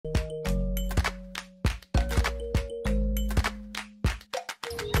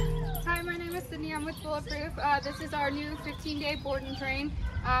Courtney. I'm with Bulletproof. This is our new 15-day board and train.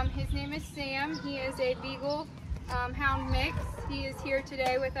 His name is Sam. He is a Beagle Hound mix. He is here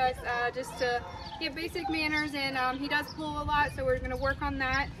today with us just to get basic manners, and he does pull a lot, so we're going to work on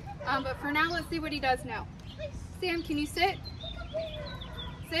that. But for now, let's see what he does now. Sam, can you sit?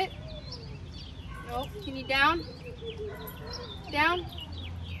 Sit? Nope. Can you down? Down?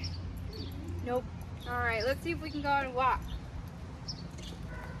 Nope. All right, let's see if we can go out and walk.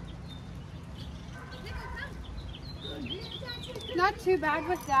 Not too bad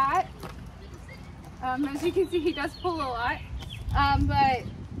with that. As you can see, he does pull a lot, but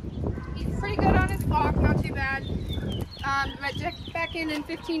he's pretty good on his walk, not too bad. But check back in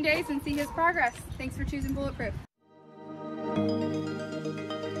 15 days and see his progress. Thanks for choosing Bulletproof.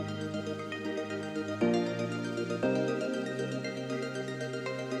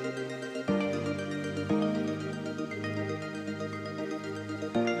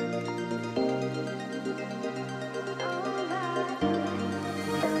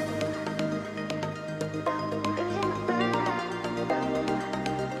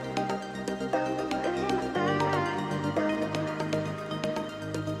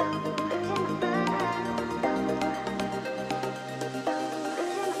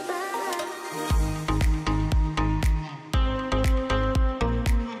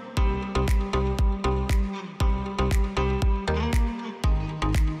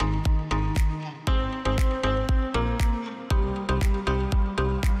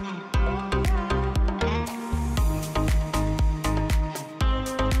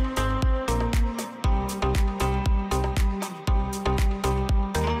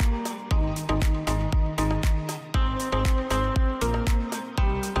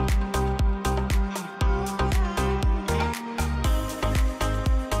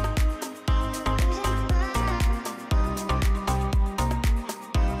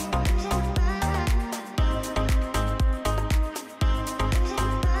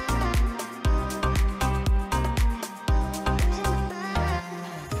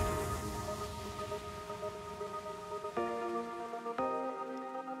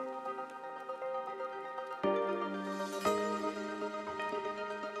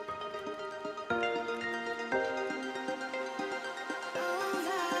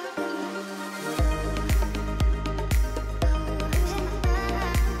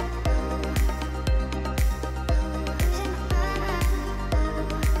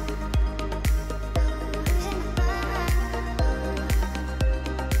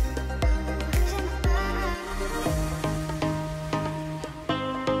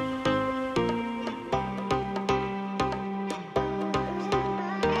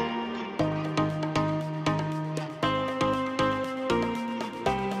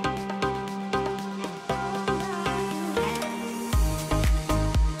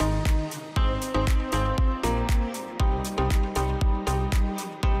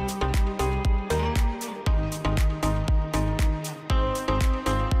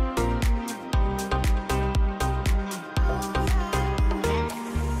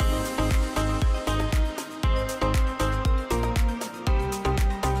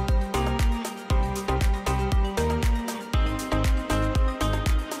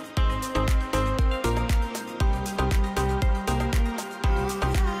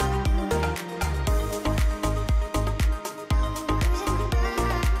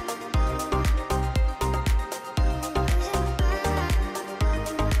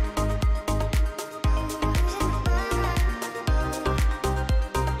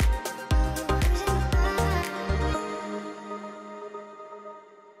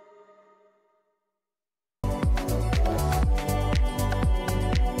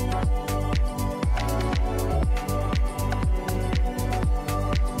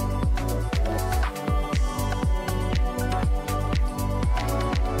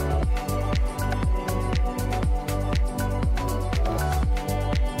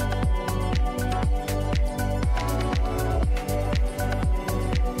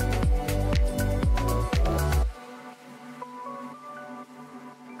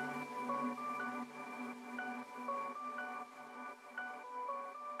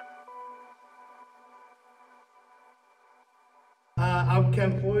 I'm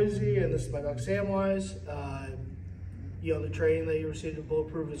Ken Poisey, and this is my dog Samwise. The training that you received at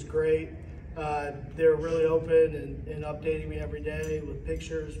Bulletproof is great. They're really open and updating me every day with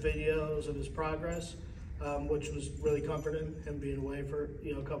pictures, videos of his progress, which was really comforting, him being away for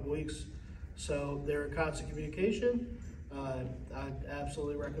a couple weeks. So they're in constant communication. I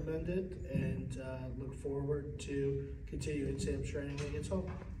absolutely recommend it, and look forward to continuing Sam's training when he gets home.